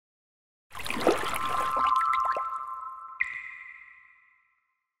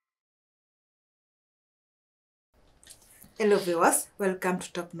Hello viewers, welcome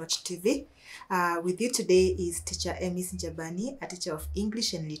to Top Notch TV. With you today is teacher Emis Njabani, a teacher of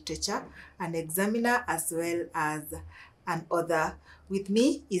English and Literature, an examiner as well as an author. With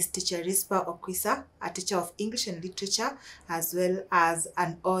me is Tr.Risper Okwisa, a teacher of English and Literature as well as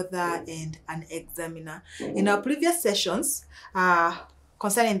an author and an examiner. In our previous sessions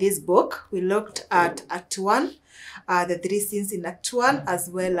concerning this book, we looked at Act 1, the 3 scenes in Act 1 as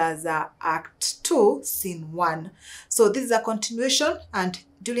well as Act 2, Scene 1. So this is a continuation, and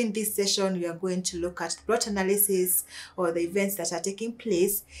during this session we are going to look at plot analysis or the events that are taking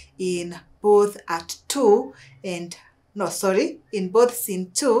place in both Act 2 and in both Scene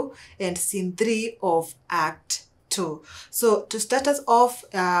 2 and Scene 3 of Act 2. So to start us off,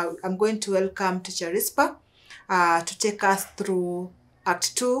 I'm going to welcome Tr.Risper to take us through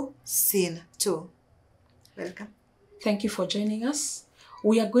Act 2, Scene 2. Welcome. Thank you for joining us.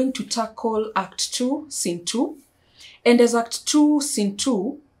 We are going to tackle Act 2, Scene 2. And as Act 2, Scene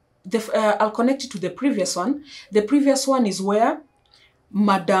 2, I'll connect it to the previous one. The previous one is where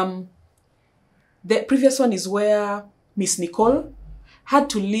Miss Nicole had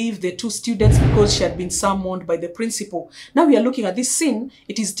to leave the 2 students because she had been summoned by the principal. Now we are looking at this scene.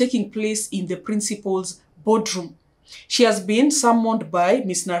 It is taking place in the principal's boardroom. She has been summoned by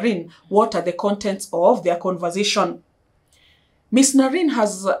Miss Narine. What are the contents of their conversation? Miss Narine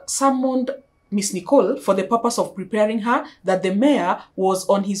has summoned Miss Nicole for the purpose of preparing her that the mayor was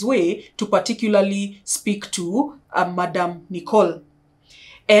on his way to particularly speak to Madam Nicole.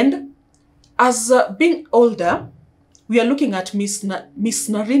 And as being older, we are looking at Miss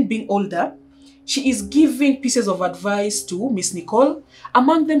Narine being older. She is giving pieces of advice to Miss Nicole.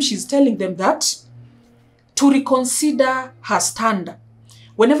 Among them, she's telling them that to reconsider her stand.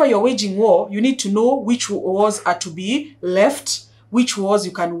 Whenever you're waging war, you need to know which wars are to be left, which wars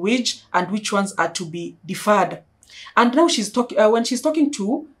you can wage, and which ones are to be deferred. And now she's talking. When she's talking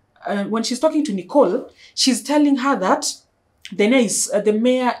to Nicole, she's telling her that the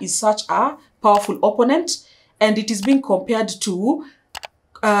mayor is such a powerful opponent, and it is being compared to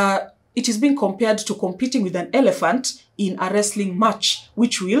competing with an elephant in a wrestling match,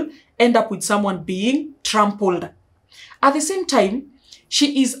 which will end up with someone being trampled. At the same time,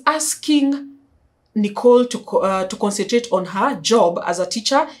 she is asking Nicole to concentrate on her job as a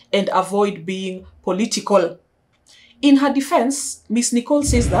teacher and avoid being political. In her defense, Miss Nicole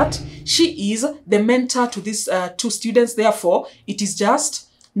says that she is the mentor to these 2 students. Therefore, it is just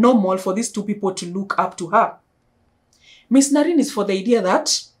normal for these 2 people to look up to her. Miss Narine is for the idea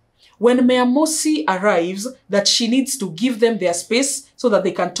that when Mayor Mosi arrives, that she needs to give them their space so that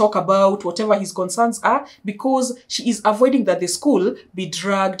they can talk about whatever his concerns are, because she is avoiding that the school be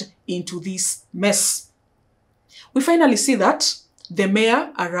dragged into this mess. We finally see that the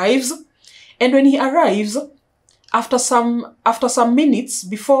mayor arrives, and when he arrives, after some minutes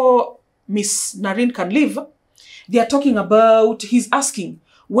before Miss Narine can leave, they are talking about, he's asking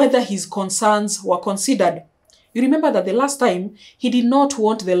whether his concerns were considered. You remember that the last time, he did not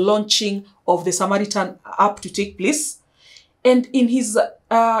want the launching of the Samaritan app to take place. And in his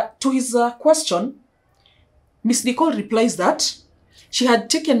to his question, Miss Nicole replies that she had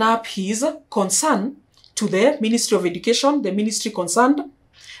taken up his concern to the Ministry of Education, the ministry concerned,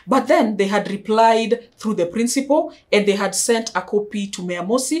 but then they had replied through the principal and they had sent a copy to Mayor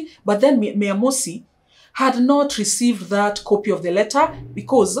Mosi, but then Mayor Mosi had not received that copy of the letter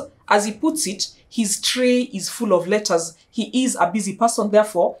because, as he puts it, his tray is full of letters. He is a busy person,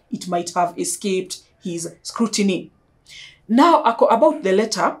 therefore, it might have escaped his scrutiny. Now, about the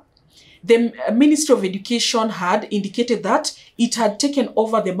letter, the Ministry of Education had indicated that it had taken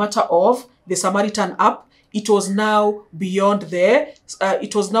over the matter of the Samaritan app. It was now beyond the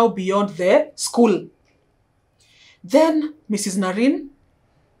school. Then Mrs. Narine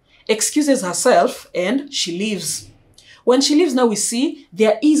excuses herself and she leaves. When she leaves, now we see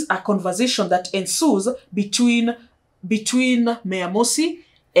there is a conversation that ensues between Mayor Mosi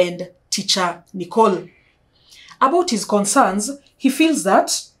and teacher Nicole. About his concerns, he feels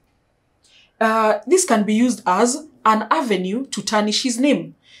that this can be used as an avenue to tarnish his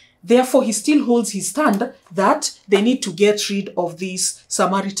name. Therefore, he still holds his stand that they need to get rid of this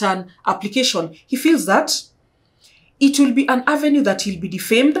Samaritan application. He feels that it will be an avenue that he'll be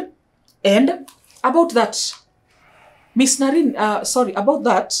defamed, and about that, Miss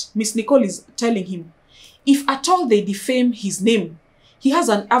Nicole is telling him, if at all they defame his name, he has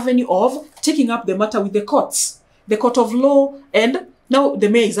an avenue of taking up the matter with the courts, the court of law. And now the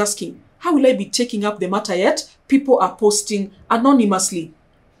mayor is asking, how will I be taking up the matter yet? People are posting anonymously.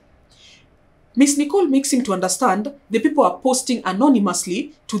 Miss Nicole makes him to understand the people are posting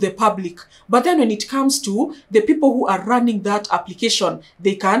anonymously to the public. But then when it comes to the people who are running that application,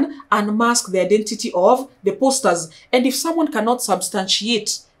 they can unmask the identity of the posters. And if someone cannot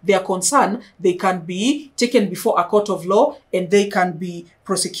substantiate their concern, they can be taken before a court of law and they can be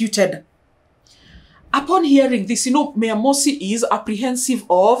prosecuted. Upon hearing this, Mayor Mosi is apprehensive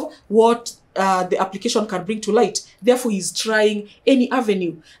of what the application can bring to light. Therefore, he's trying any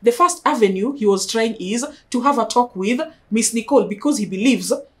avenue. The first avenue he was trying is to have a talk with Miss Nicole because he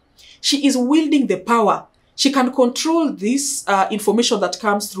believes she is wielding the power. She can control this information that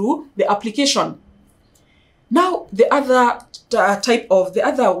comes through the application. Now, the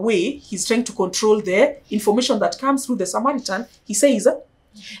other way he's trying to control the information that comes through the Samaritan, he says,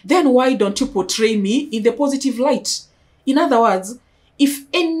 then why don't you portray me in the positive light? In other words, if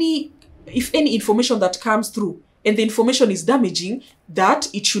any information that comes through and the information is damaging,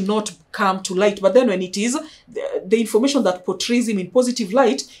 that it should not come to light. But then when it is, the information that portrays him in positive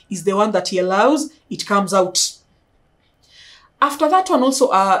light is the one that he allows, it comes out. After that one also,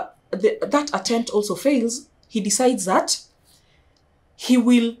 that attempt also fails, he decides that he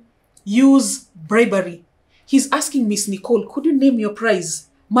will use bribery. He's asking Miss Nicole, could you name your prize?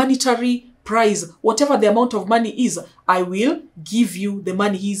 Monetary prize, whatever the amount of money is, I will give you the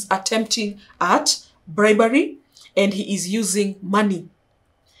money. He's attempting at bribery and he is using money.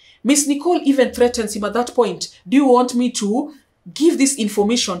 Miss Nicole even threatens him at that point. Do you want me to give this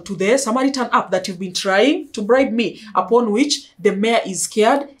information to the Samaritan app that you've been trying to bribe me? Upon which the mayor is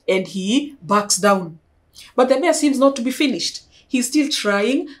scared and he backs down. But the mayor seems not to be finished. He's still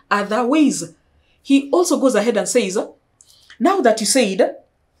trying other ways. He also goes ahead and says, now that you said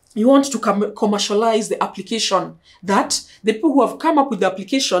you want to commercialize the application, that the people who have come up with the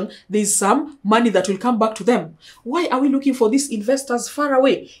application, there is some money that will come back to them. Why are we looking for these investors far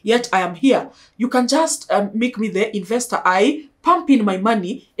away? Yet I am here. You can just make me the investor. I pump in my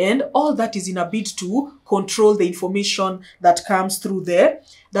money, and all that is in a bid to control the information that comes through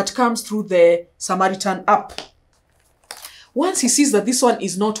the Samaritan app. Once he sees that this one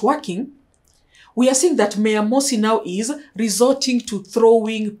is not working, we are seeing that Mayor Mosi now is resorting to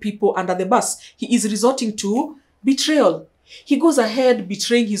throwing people under the bus. He is resorting to betrayal. He goes ahead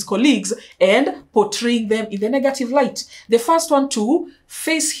betraying his colleagues and portraying them in the negative light. The first one to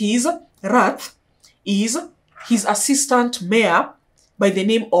face his wrath is his assistant mayor by the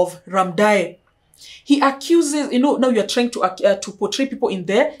name of Ramdae. He accuses, now you're trying to portray people in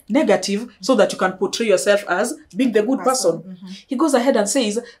the negative so that you can portray yourself as being the good person. Mm-hmm. He goes ahead and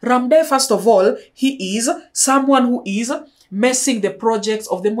says, Ramdae, first of all, he is someone who is messing the projects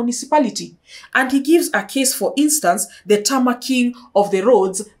of the municipality. And he gives a case, for instance, the tarmacking of the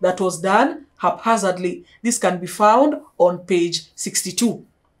roads that was done haphazardly. This can be found on page 62.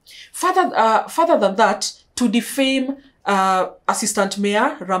 Further than that, to defame Assistant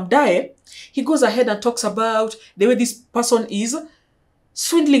Mayor Ramdae, he goes ahead and talks about the way this person is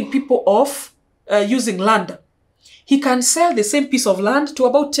swindling people off using land. He can sell the same piece of land to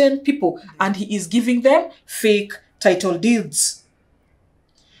about 10 people and he is giving them fake title deeds.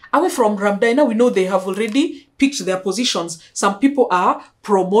 Away from Ramdae, now we know they have already picked their positions. Some people are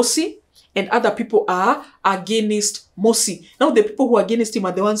pro-Mosi and other people are against Mosi. Now the people who are against him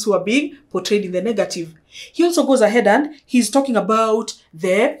are the ones who are being portrayed in the negative. He also goes ahead and he's talking about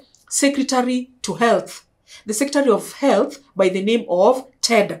the Secretary to Health. The Secretary of Health by the name of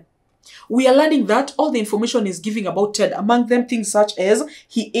Ted. We are learning that all the information is giving about Ted, among them things such as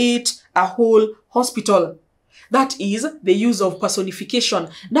he ate a whole hospital. That is the use of personification.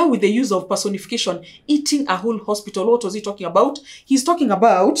 Now with the use of personification, eating a whole hospital, what was he talking about? He's talking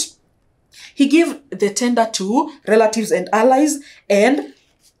about he gave the tender to relatives and allies and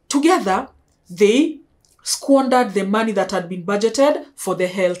together they squandered the money that had been budgeted for the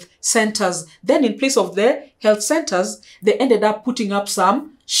health centers. Then in place of the health centers, they ended up putting up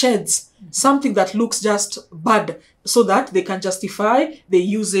some sheds, something that looks just bad so that they can justify the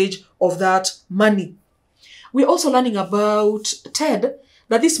usage of that money. We're also learning about Ted,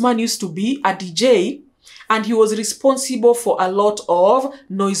 that this man used to be a DJ and he was responsible for a lot of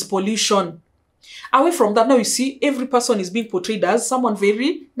noise pollution. Away from that, now you see every person is being portrayed as someone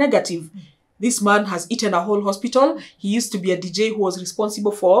very negative. This man has eaten a whole hospital. He used to be a DJ who was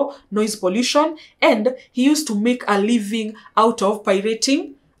responsible for noise pollution. And he used to make a living out of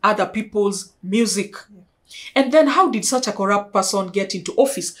pirating other people's music. And then how did such a corrupt person get into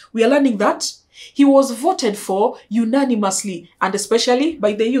office? We are learning that he was voted for unanimously and especially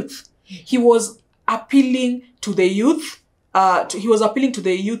by the youth. He was appealing to the youth. He was appealing to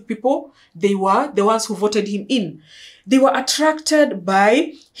the youth people. They were the ones who voted him in. They were attracted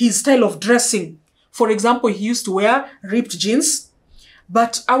by his style of dressing. For example, he used to wear ripped jeans.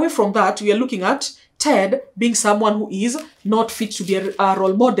 But away from that, we are looking at Ted being someone who is not fit to be a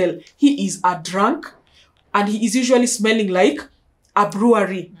role model. He is a drunk, and he is usually smelling like a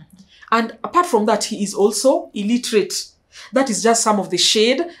brewery. And apart from that, he is also illiterate. That is just some of the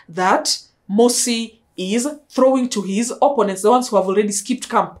shade that Mosi is throwing to his opponents, the ones who have already skipped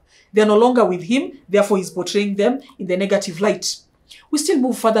camp. They are no longer with him, therefore he's portraying them in the negative light. We still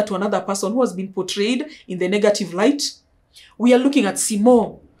move further to another person who has been portrayed in the negative light. We are looking at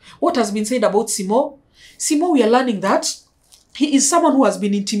Simo. What has been said about Simo? Simo, we are learning that he is someone who has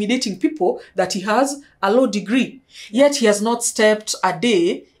been intimidating people, that he has a law degree, yet he has not stepped a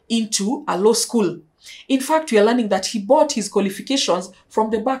day into a law school. In fact, we are learning that he bought his qualifications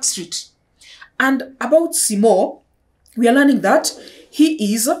from the back street. And about Simo, we are learning that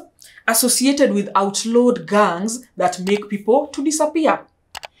he is associated with outlawed gangs that make people to disappear.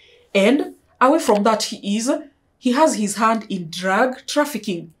 And away from that, he has his hand in drug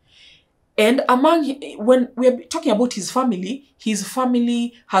trafficking. And when we are talking about his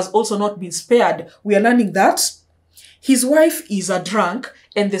family has also not been spared. We are learning that his wife is a drunk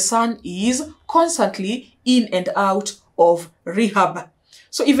and the son is constantly in and out of rehab.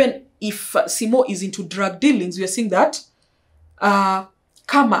 So even if Simo is into drug dealings, we are seeing that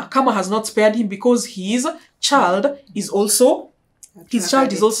Kama has not spared him, because his child is also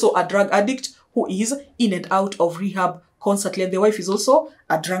a drug addict who is in and out of rehab constantly, and the wife is also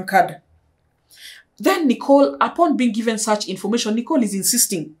a drunkard. Then Nicole, upon being given such information, Nicole is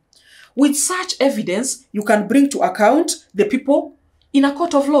insisting, with such evidence, you can bring to account the people in a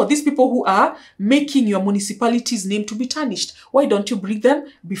court of law. These people who are making your municipality's name to be tarnished. Why don't you bring them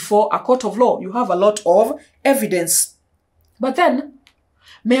before a court of law? You have a lot of evidence. But then,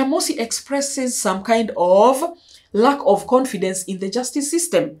 Mayor Mosi expresses some kind of lack of confidence in the justice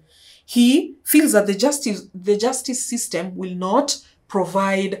system. He feels that the justice system will not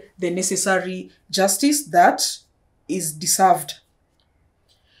provide the necessary justice that is deserved.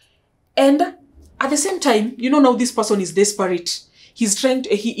 And at the same time, now this person is desperate. He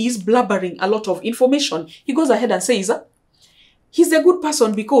is blabbering a lot of information. He goes ahead and says, he's a good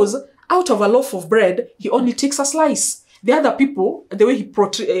person because out of a loaf of bread, he only takes a slice. The other people, the way he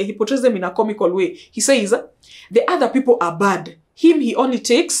portrays them in a comical way, he says, the other people are bad. He only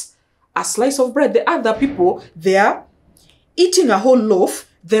takes a slice of bread. The other people, they are eating a whole loaf,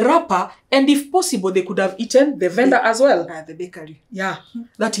 the wrapper, and if possible, they could have eaten the vendor as well. The bakery. Yeah,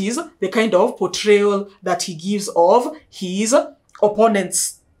 that is the kind of portrayal that he gives of his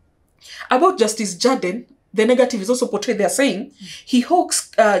opponents. About Justice Jaden, the negative is also portrayed. They are saying he hawks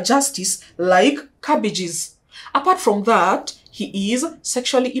justice like cabbages. Apart from that, he is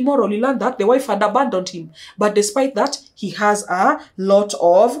sexually immoral. He learned that the wife had abandoned him. But despite that, he has a lot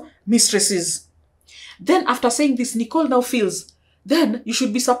of mistresses. Then after saying this, Nicole now feels, then you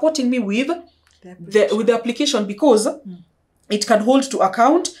should be supporting me with the application, because it can hold to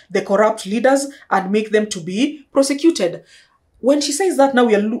account the corrupt leaders and make them to be prosecuted. When she says that, now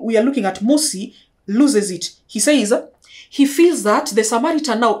we are looking at Mosi loses it. He says he feels that the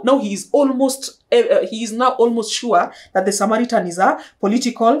Samaritan now he is now almost sure that the Samaritan is a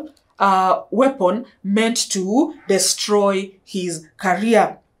political weapon meant to destroy his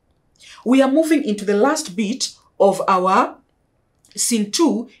career. We are moving into the last bit of our scene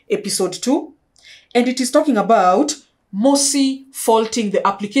 2, episode 2, and it is talking about Mosi faulting the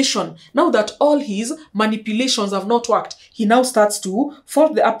application. Now that all his manipulations have not worked, he now starts to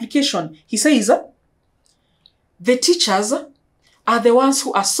fault the application. He says, the teachers are the ones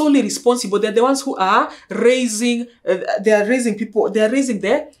who are solely responsible. They're the ones who are raising people. They are raising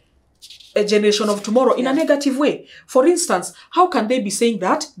the generation of tomorrow in a negative way. For instance, how can they be saying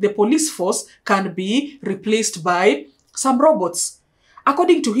that the police force can be replaced by some robots?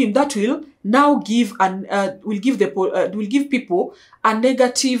 According to him, that will now give people a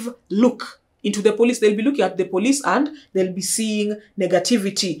negative look into the police. They'll be looking at the police and they'll be seeing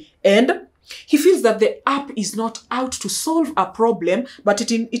negativity. And he feels that the app is not out to solve a problem, but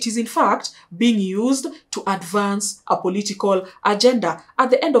it is in fact being used to advance a political agenda. At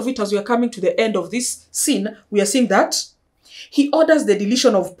the end of it, as we are coming to the end of this scene, we are seeing that he orders the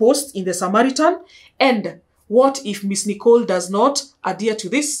deletion of posts in the Samaritan. And what if Miss Nicole does not adhere to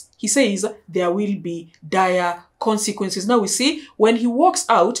this? He says there will be dire consequences. Now we see when he walks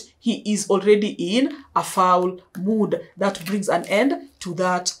out, he is already in a foul mood. That brings an end to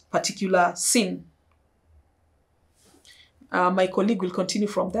that particular scene. My colleague will continue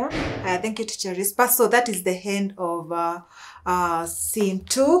from there. Thank you, Tr.Risper. So that is the end of scene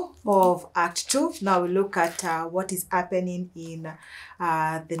 2 of Act 2. Now we look at what is happening in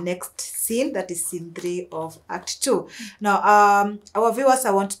the next scene, that is scene 3 of Act 2. Now, our viewers,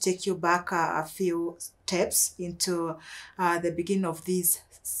 I want to take you back a few steps into the beginning of this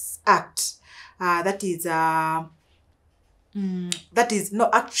act. That is no,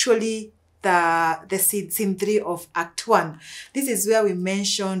 actually the scene 3 of Act 1. This is where we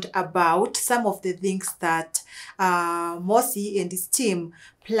mentioned about some of the things that Mosi and his team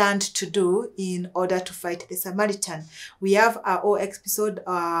planned to do in order to fight the Samaritan. We have our whole episode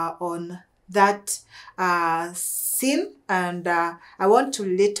on that scene, and I want to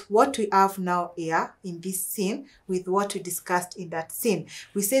relate what we have now here in this scene with what we discussed in that scene.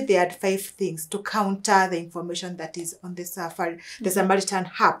 We said they had 5 things to counter the information that is on the Samaritan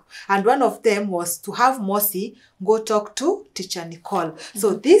app, and one of them was to have Mosi go talk to Teacher Nicole.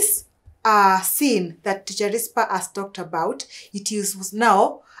 So this scene that Tr.Risper has talked about, it is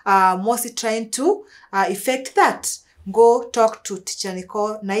now Mosi trying to effect that. Go talk to Teacher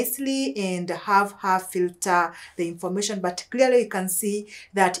Nicole nicely and have her filter the information, but clearly you can see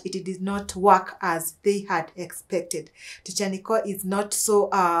that it did not work as they had expected. Teacher Nicole is not so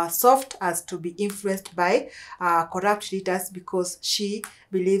soft as to be influenced by corrupt leaders, because she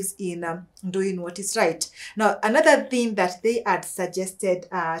believes in doing what is right. Now, another thing that they had suggested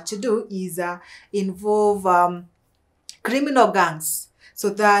to do is involve criminal gangs, so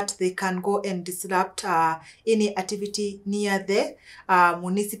that they can go and disrupt any activity near the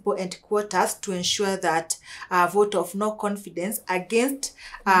municipal headquarters to ensure that a vote of no confidence against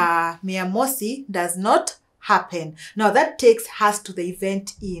Mayor Mosi does not happen. Now that takes us to the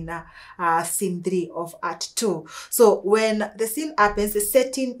event in scene 3 of Act 2. So when the scene happens, the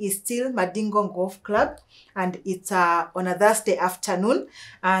setting is still Madingo Golf Club, and it's on a Thursday afternoon,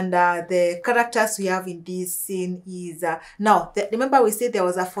 and the characters we have in this scene is remember we said there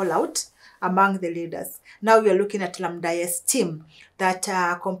was a fallout among the leaders. Now we are looking at Lamdaye's team that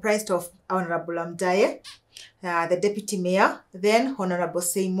comprised of Honorable Lamdaye, the Deputy Mayor, then Honorable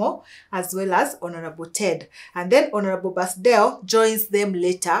Seymour, as well as Honorable Ted. And then Honorable Basdale joins them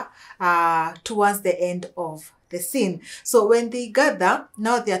later towards the end of the scene. So when they gather,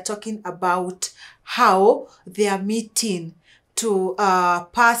 now they are talking about how they are meeting to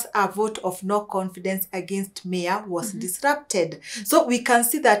pass a vote of no confidence against Mayor was disrupted. So we can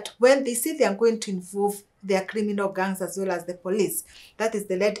see that when they say they are going to involve their criminal gangs as well as the police, that is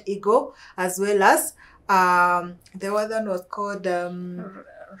the Red Eagle, as well as the other one was called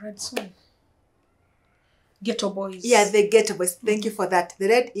Red Soul. Ghetto Boys. Yeah, the Ghetto Boys. Thank you for that. The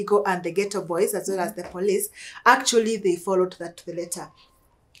Red Eagle and the Ghetto Boys, as well as the police, actually they followed that to the letter.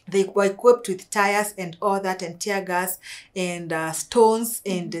 They were equipped with tires and all that, and tear gas and stones,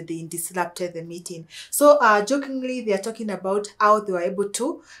 and they disrupted the meeting. So jokingly, they are talking about how they were able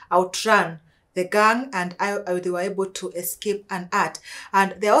to outrun the gang and how they were able to escape an art.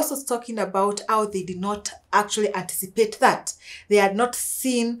 And they're also talking about how they did not actually anticipate that. They had not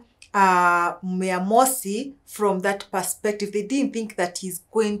seen Mayor Mosi from that perspective. They didn't think that he's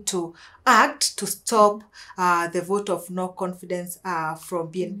going to act to stop the vote of no confidence from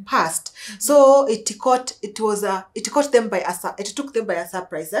being passed. So it took them by a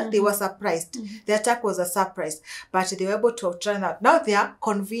surprise. They were surprised. The attack was a surprise, but they were able to outrun that. Now they are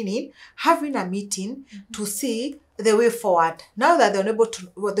convening, having a meeting to see the way forward. Now that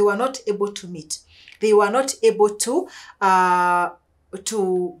they were not able to meet. They were not able to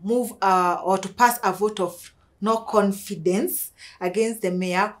move or to pass a vote of no confidence against the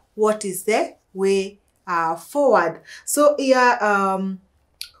mayor. What is the way forward? So here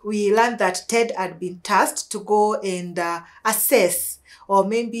we learned that Ted had been tasked to go and assess or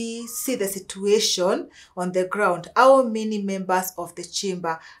maybe see the situation on the ground. How many members of the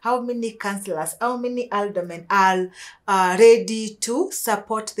chamber, how many councillors, how many aldermen are ready to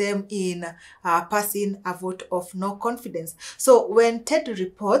support them in passing a vote of no confidence. So when Ted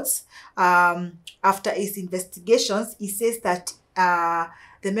reports after his investigations, he says that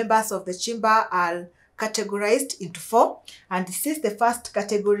the members of the chamber are categorized into 4, and he says the first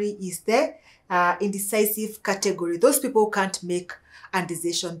category is the indecisive category. Those people who can't make a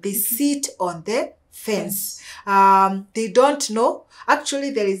decision. They sit on the fence. They don't know.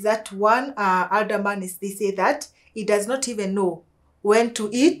 Actually, there is that one alderman, they say that he does not even know when to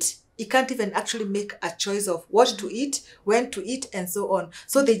eat. He can't even actually make a choice of what to eat, when to eat, and so on.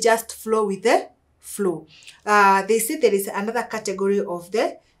 So they just flow with the flow. They say there is another category of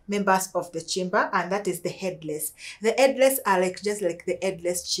the members of the chamber, and that is the headless. The headless are like just like the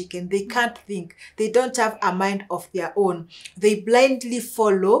headless chicken. They can't think. They don't have a mind of their own. They blindly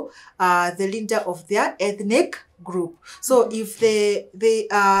follow the leader of their ethnic group. So if their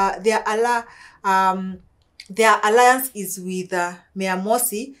alliance is with Mayor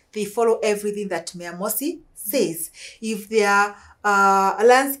Mosi, they follow everything that Mayor Mosi says. If their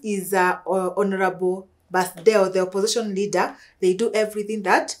alliance is Honorable Basdeo, the opposition leader, they do everything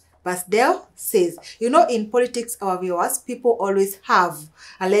that Basdeo says. You know, in politics, our viewers, people always have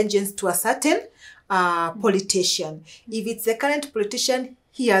allegiance to a certain politician. If it's the current politician,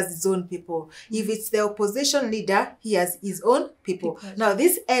 he has his own people. If it's the opposition leader, he has his own people. Now,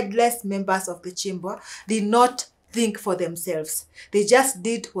 these headless members of the chamber did not think for themselves. They just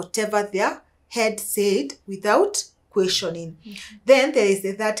did whatever their head said without questioning. Then there is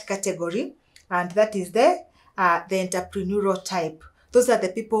the third category, and that is the entrepreneurial type. Those are the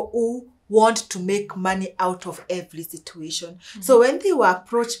people who want to make money out of every situation. So when they were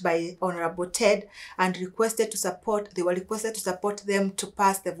approached by Honorable Ted and they were requested to support them to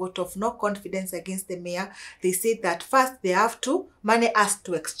pass the vote of no confidence against the mayor, they said that first money has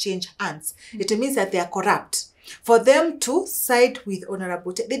to exchange hands. It means that they are corrupt. For them to side with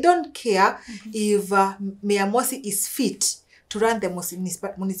Honorable Ted, they don't care if Mayor Mosi is fit to run the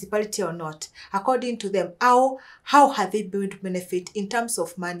municipality or not. According to them, how are they going to benefit in terms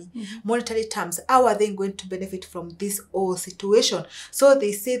of money, monetary terms? How are they going to benefit from this whole situation? So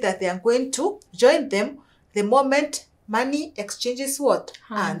they say that they are going to join them the moment money exchanges what?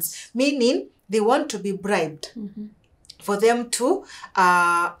 Hands. Meaning they want to be bribed. For them to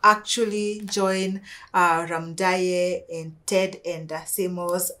actually join Ramdaye and Ted and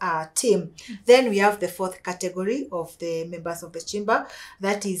Seymour's team. Then we have the fourth category of the members of the chamber.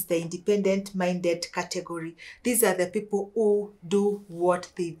 That is the independent-minded category. These are the people who do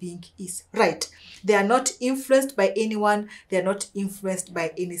what they think is right. They are not influenced by anyone. They are not influenced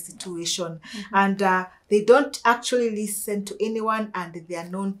by any situation. And they don't actually listen to anyone, and they are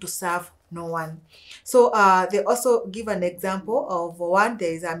known to serve no one. So they also give an example of one.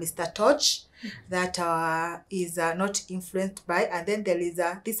 There is a Mr. Toch that is not influenced by, and then there is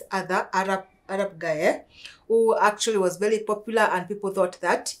this other Arab guy who actually was very popular, and people thought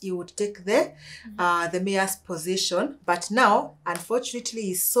that he would take the mayor's position. But now, unfortunately,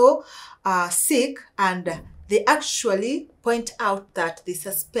 he's so sick, and they actually point out that they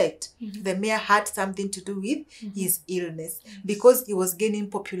suspect the mayor had something to do with his illness because he was gaining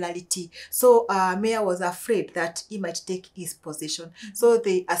popularity. So mayor was afraid that he might take his position. So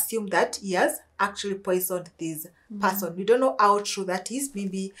they assume that he has actually poisoned this person. We don't know how true that is.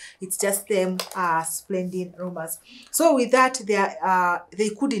 Maybe it's just them splendid rumors. So with that, they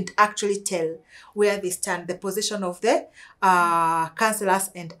couldn't actually tell where they stand, the position of the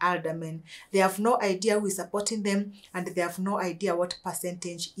councillors and aldermen. They have no idea who is supporting them, and they have no idea what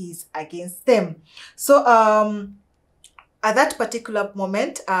percentage is against them. So at that particular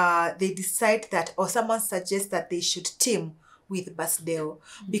moment, they decide that, or someone suggests that they should team with Basdeo,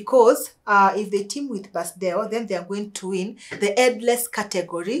 because if they team with Basdeo, then they are going to win the headless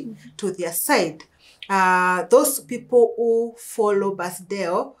category to their side. Those people who follow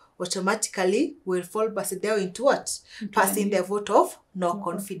Basdeo automatically will fall Basdeo into what? Passing the vote of no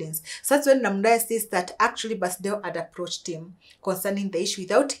confidence. So that's when Namdaya says that actually Basdeo had approached him concerning the issue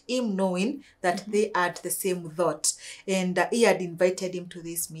without him knowing that they had the same thought, and he had invited him to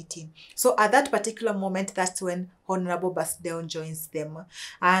this meeting. So at that particular moment, that's when Honorable Basdeo joins them,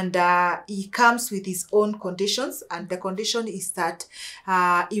 and he comes with his own conditions, and the condition is that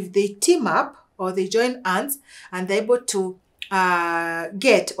if they team up or they join hands and they're able to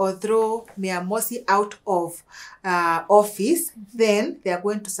get or throw Mayor Mosi out of office, then they are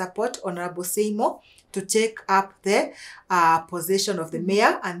going to support Honorable Seymour to take up the position of the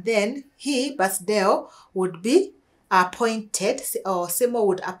mayor, and then he, Basdeo, would be appointed, or Seymour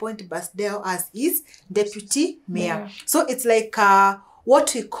would appoint Basdeo as his deputy mayor. So it's like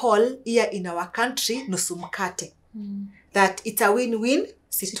what we call here in our country nusumkate, that it's a win-win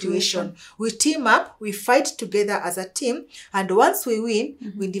situation. We team up, we fight together as a team, and once we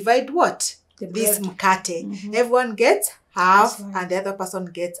win, we divide what? This mkate. Everyone gets half, and the other person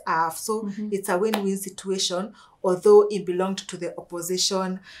gets half. So it's a win-win situation, although it belonged to the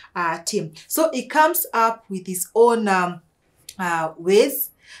opposition team. So it comes up with his own ways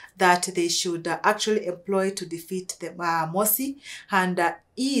that they should actually employ to defeat the Mosi, and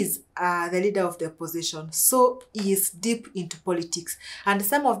he is the leader of the opposition, so he is deep into politics, and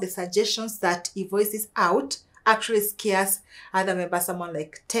some of the suggestions that he voices out actually scares other members, someone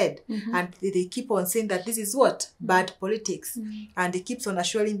like Ted. And they keep on saying that this is what? Bad politics. And he keeps on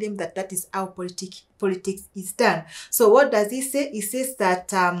assuring them that that is how politics is done. So what does he say? He says that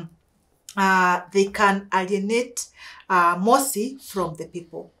they can alienate Morsi from the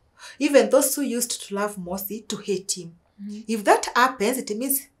people. Even those who used to love Morsi to hate him. If that happens, it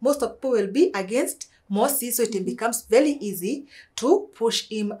means most of people will be against Morsi, so it becomes very easy to push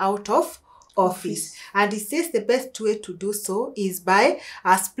him out of office. And he says the best way to do so is by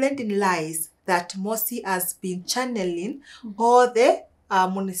splendid lies that Morsi has been channeling all the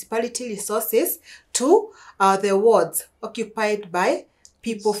municipality resources to the wards occupied by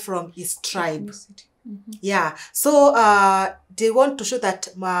people from his tribe. Yeah, so they want to show that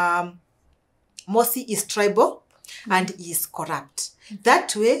Morsi is tribal and is corrupt.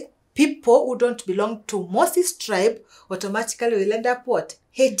 That way, people who don't belong to Morsi's tribe automatically will end up what?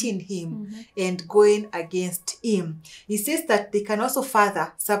 Hating him and going against him. He says that they can also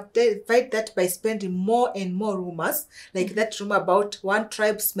further subdivide that by spending more and more rumors, like that rumor about one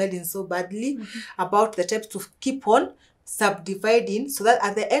tribe smelling so badly, about the types to keep on subdividing, so that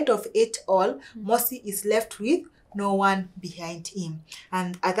at the end of it all, Morsi is left with no one behind him.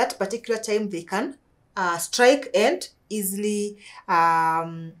 And at that particular time, they can strike and easily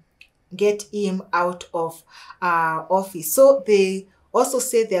get him out of office. So they also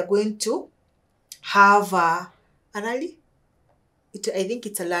say they are going to have a rally. I think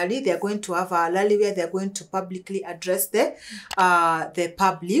it's a rally. They are going to have a rally where they are going to publicly address the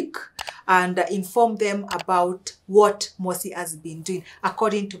public and inform them about what Morsi has been doing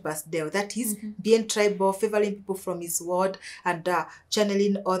according to Basdeo. That is being tribal, favoring people from his ward, and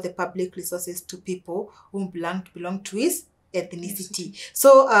channeling all the public resources to people who belong to his ethnicity.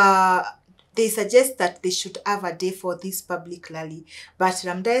 So they suggest that they should have a day for this public rally. But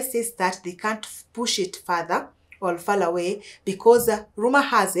Ramdai says that they can't push it further or far away because rumor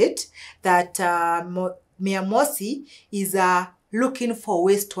has it that Mayor Morsi is looking for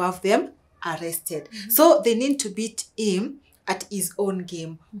ways to have them arrested. So they need to beat him at his own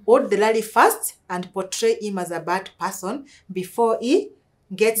game. Hold the rally first and portray him as a bad person before he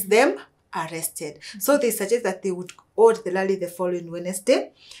gets them arrested. So they suggest that they would hold the rally the following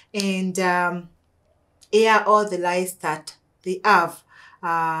Wednesday and air all the lies that they have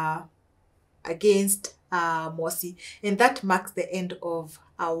against Morsi. And that marks the end of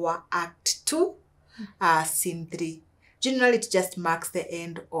our Act 2, Scene 3. Generally, it just marks the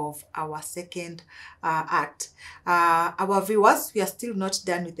end of our second act. Our viewers, we are still not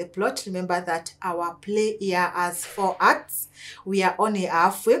done with the plot. Remember that our play here has 4 acts. We are only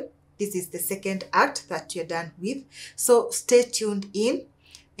halfway. This is the second act that you're done with. So stay tuned in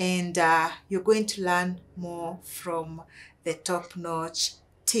and you're going to learn more from the top-notch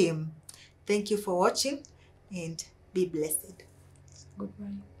team. Thank you for watching and be blessed. Goodbye.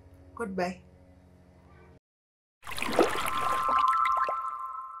 Goodbye.